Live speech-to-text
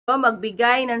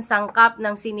Magbigay ng sangkap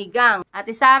ng sinigang.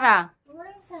 Ate Sara.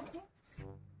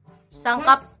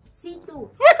 Sangkap. C2.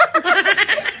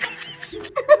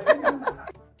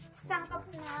 Sangkap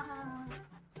na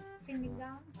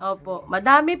sinigang. Opo,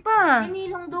 madami pa.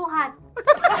 Pinilong duhat.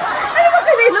 Ano ba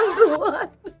kanilang duwan?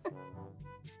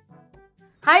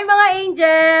 Hi mga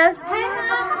angels! Hi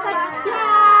mga kapatya!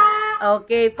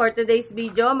 Okay, for today's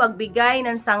video, magbigay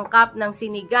ng sangkap ng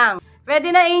sinigang.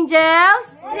 Ready na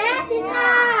angels? Ready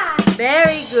na!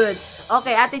 Very good.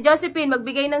 Okay, Ate Josephine,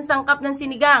 magbigay ng sangkap ng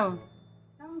sinigang.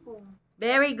 Kangkong.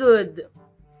 Very good.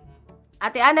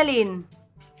 Ate Annalyn,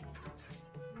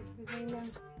 Magbigay ng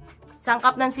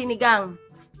sangkap ng sinigang.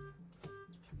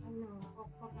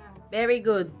 okra. Very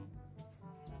good.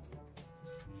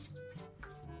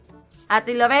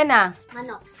 Ate Lorena,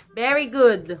 Manok. very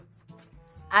good.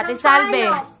 Ate Salve,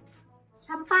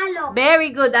 Sampalok.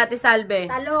 very good Ate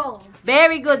Salve. Talong.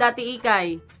 Very good Ate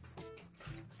Ikay.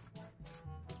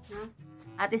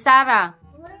 Ate Sara,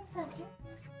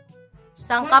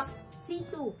 sangkap.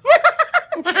 C2.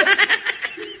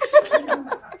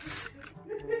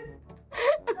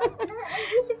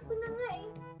 Naisip ko na nga eh.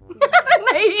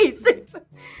 Naiisip.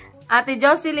 Ate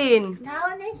Jocelyn,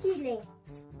 Naon na sili.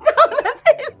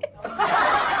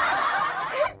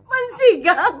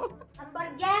 mansigang.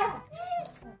 Hamburger.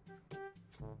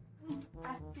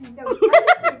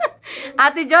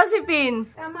 Ate Josephine,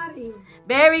 Tamarin.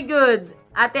 very good.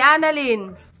 Ate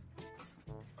Annalyn,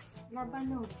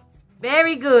 Labanos.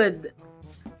 very good.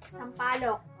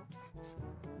 Sampalok.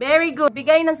 Very good.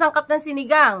 Bigay ng sangkap ng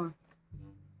sinigang.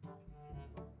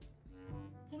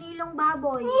 Hinilong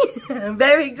baboy.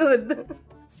 Very good.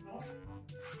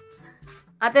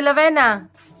 Ate Lavena,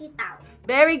 Sitaw.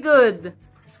 very good.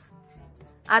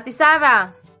 Ate Sara,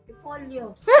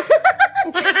 Repolyo.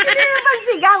 hindi naman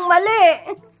sigang, mali.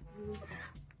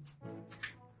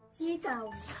 Sitaw.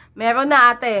 Meron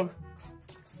na ate.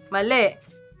 Mali.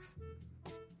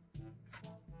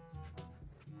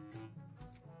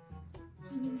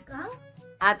 Sinigang.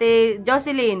 Ate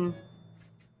Jocelyn,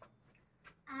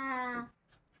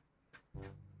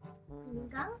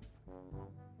 Sinigang.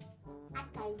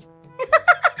 Atay.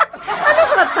 ano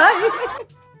patay?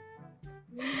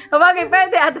 Bagay,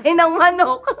 pwede atay ng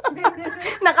manok.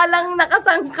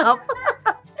 Nakasangkap.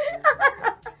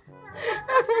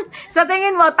 Sa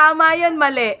tingin mo, tama yun,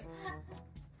 mali.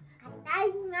 Atay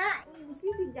nga.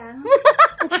 Sinigang.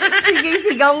 Sige,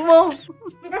 sigang mo.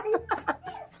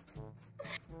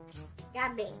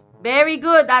 Gabi. Very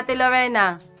good, Ate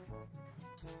Lorena.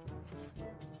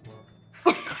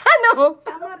 Ano?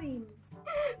 Tamarin.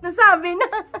 Nasabi na.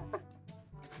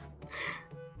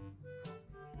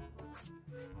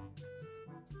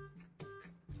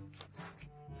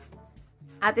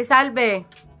 Ate Salve.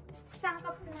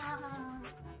 Sangkap na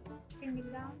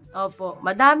sinigang. Opo,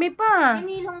 madami pa.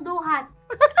 Pinilong duhat.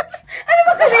 Ano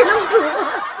ba kanilang duwan?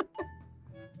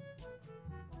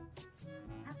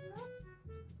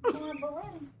 Mga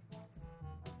bawan.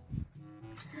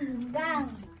 Sinigang.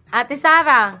 Ate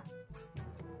Sara.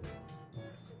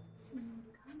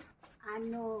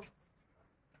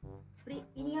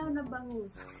 Inihaw na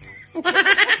bangus.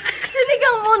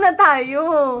 Sinigang muna tayo.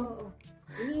 Oo.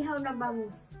 Inihaw na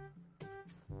bangus.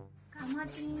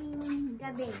 Kamating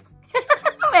gabi.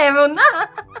 Meron na.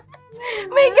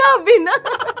 May gabi na.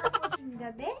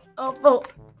 Gabi? Opo.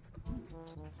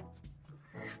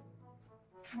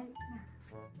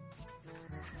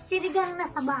 Sinigang na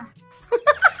saba.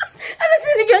 Ano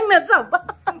sinigang na saba?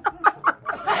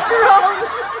 Wrong.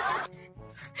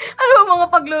 Ano ba mga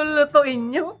paglulutuin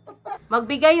nyo?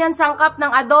 Magbigay ng sangkap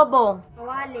ng adobo.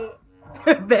 Kawali.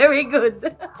 Very good.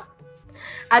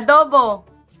 Adobo.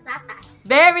 Tatas.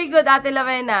 Very good, Ate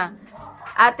Lorena.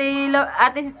 Ate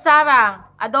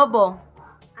Sara, adobo.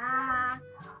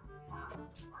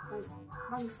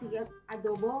 Magsigap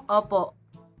adobo. Opo.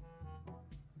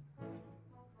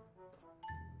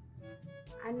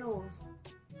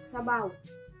 Sabaw.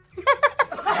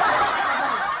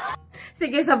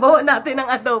 Sige, sabaw natin ang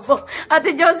adobo.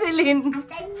 Ate Jocelyn.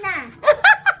 Atay na.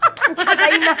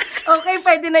 Atay na. Okay,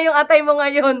 pwede na yung atay mo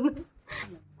ngayon.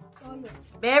 Toyo.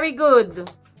 Very good.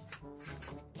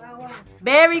 Bawang.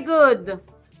 Very good.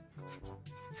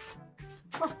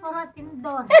 Posporo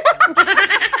tindor.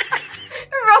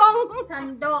 Wrong.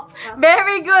 Sandok.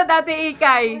 Very good, Ate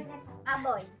Ikay.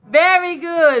 Aboy. Very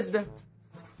good.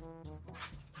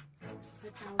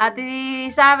 Ate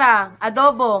Sara,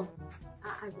 adobo.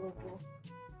 Adobo.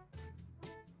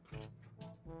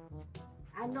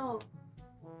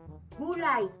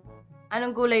 Gulay.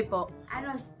 Anong gulay po?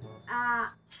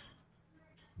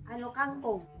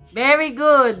 Kangkong. Very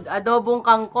good. Adobong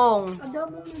kangkong.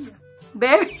 Adobo yun.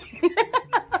 Very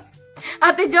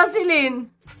Ate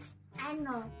Jocelyn.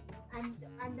 Ano?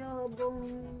 Adobong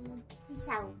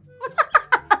isaw.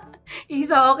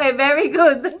 Isa, okay. Very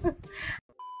good.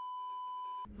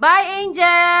 Bye,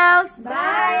 angels!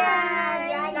 Bye!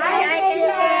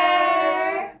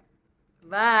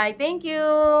 Bye. Thank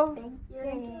you. Thank